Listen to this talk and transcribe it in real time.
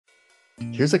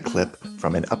Here's a clip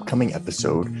from an upcoming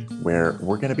episode where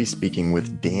we're going to be speaking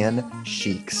with Dan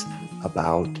Sheeks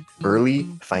about early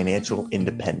financial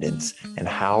independence and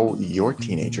how your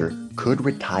teenager could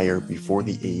retire before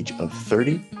the age of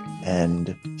 30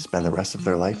 and spend the rest of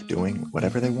their life doing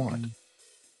whatever they want.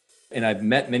 And I've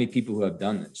met many people who have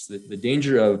done this. The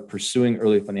danger of pursuing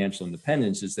early financial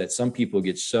independence is that some people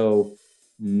get so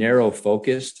narrow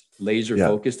focused, laser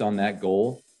focused on that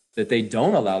goal that they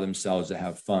don't allow themselves to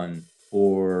have fun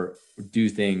or do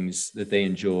things that they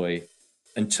enjoy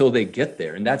until they get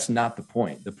there. And that's not the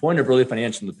point. The point of early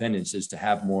financial independence is to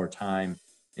have more time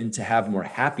and to have more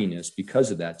happiness because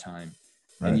of that time.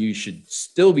 Right. And you should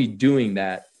still be doing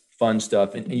that fun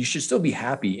stuff. And you should still be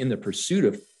happy in the pursuit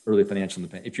of early financial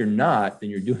independence. If you're not, then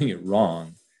you're doing it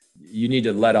wrong. You need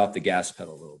to let off the gas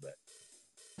pedal a little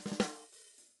bit.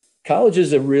 College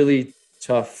is a really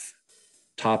tough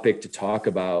topic to talk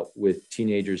about with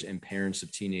teenagers and parents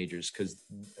of teenagers, because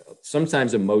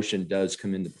sometimes emotion does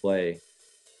come into play.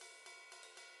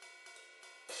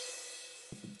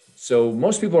 So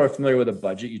most people are familiar with a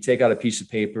budget. You take out a piece of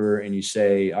paper and you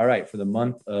say, all right, for the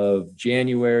month of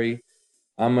January,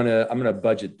 I'm gonna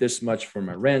budget this much for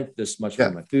my rent, this much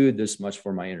for my food, this much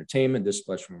for my entertainment, this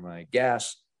much for my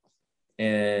gas.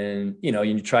 And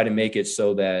you try to make it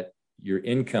so that your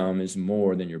income is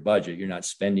more than your budget. You're not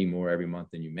spending more every month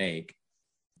than you make.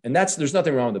 And there's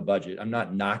nothing wrong with the budget. I'm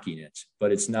not knocking it,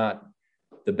 but it's not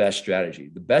the best strategy.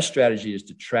 The best strategy is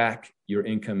to track your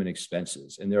income and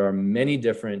expenses. And there are many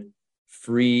different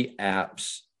free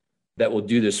apps that will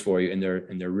do this for you.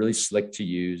 And they're really slick to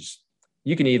use.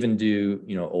 You can even do,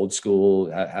 old school,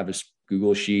 have a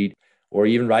Google sheet, or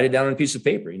even write it down on a piece of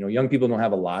paper. Young people don't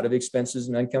have a lot of expenses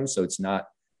and income, so it's not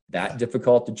that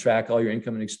difficult to track all your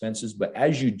income and expenses. But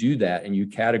as you do that and you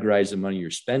categorize the money you're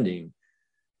spending,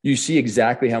 you see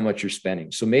exactly how much you're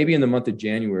spending. So maybe in the month of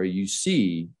January, you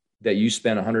see that you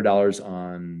spend $100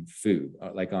 on food,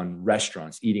 like on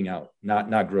restaurants, eating out,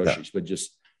 not groceries, but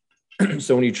just,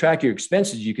 so when you track your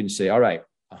expenses, you can say, all right,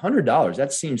 $100,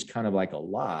 that seems kind of like a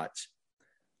lot.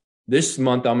 This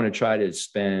month, I'm going to try to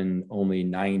spend only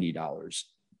 $90.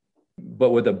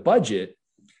 But with a budget,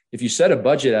 if you set a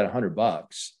budget at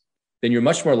 $100, then you're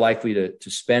much more likely to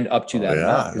spend up to that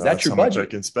amount, because that's your budget. I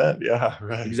can spend. Yeah,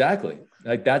 right. Exactly.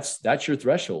 Like that's your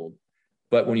threshold.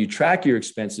 But when you track your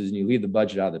expenses and you leave the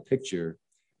budget out of the picture,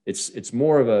 it's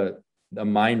more of a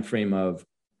mind frame of,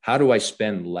 how do I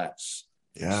spend less?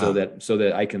 Yeah. So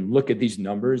that I can look at these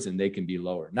numbers and they can be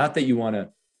lower. Not that you want to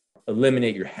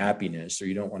eliminate your happiness or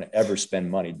you don't want to ever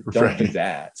spend money. Don't do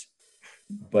that.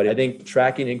 But I think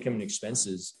tracking income and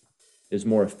expenses is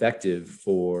more effective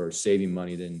for saving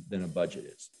money than a budget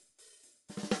is.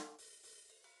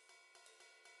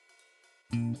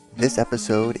 This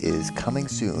episode is coming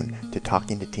soon to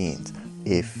Talking to Teens.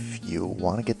 If you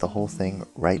want to get the whole thing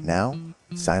right now,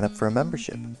 sign up for a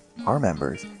membership. Our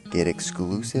members get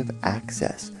exclusive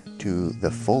access to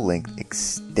the full-length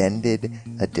extended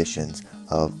editions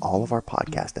of all of our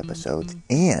podcast episodes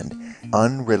and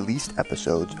unreleased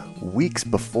episodes weeks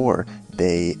before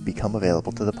they become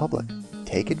available to the public.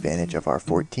 Take advantage of our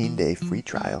 14-day free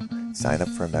trial. Sign up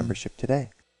for a membership today.